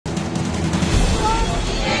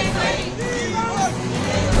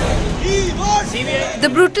The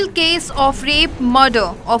brutal case of rape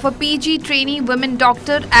murder of a PG trainee women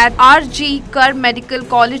doctor at RG Kar Medical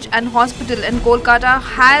College and Hospital in Kolkata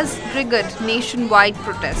has triggered nationwide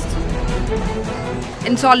protests.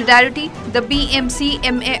 In solidarity, the BMC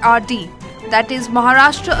MARD, that is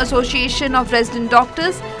Maharashtra Association of Resident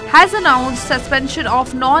Doctors, has announced suspension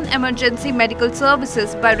of non-emergency medical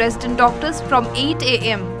services by resident doctors from 8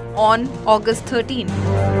 AM on August 13.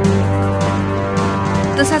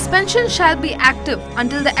 The suspension shall be active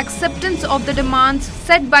until the acceptance of the demands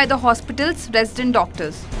set by the hospital's resident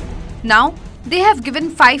doctors. Now, they have given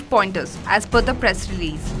 5 pointers as per the press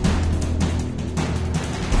release.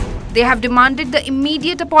 They have demanded the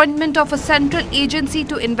immediate appointment of a central agency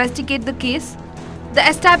to investigate the case, the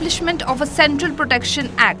establishment of a Central Protection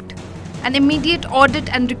Act, an immediate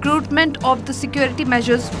audit and recruitment of the security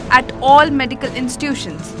measures at all medical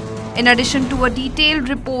institutions, in addition to a detailed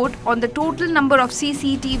report on the total number of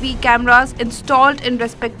CCTV cameras installed in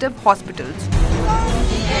respective hospitals.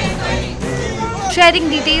 Sharing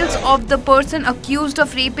details of the person accused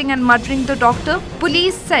of raping and murdering the doctor,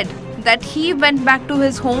 police said that he went back to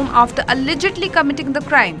his home after allegedly committing the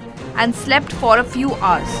crime and slept for a few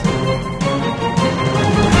hours.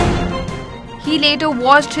 He later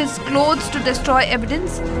washed his clothes to destroy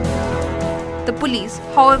evidence. The police,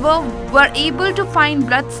 however, were able to find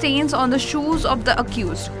blood stains on the shoes of the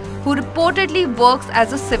accused, who reportedly works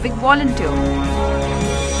as a civic volunteer.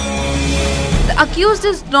 The accused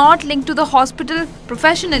is not linked to the hospital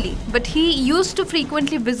professionally, but he used to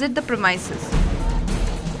frequently visit the premises.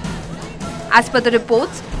 As per the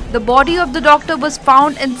reports, the body of the doctor was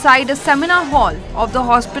found inside a seminar hall of the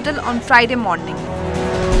hospital on Friday morning.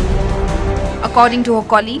 According to her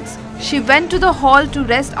colleagues, she went to the hall to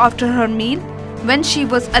rest after her meal when she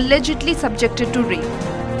was allegedly subjected to rape.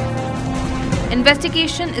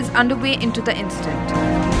 Investigation is underway into the incident.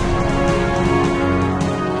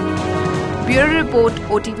 Bureau Report,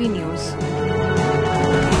 OTV News.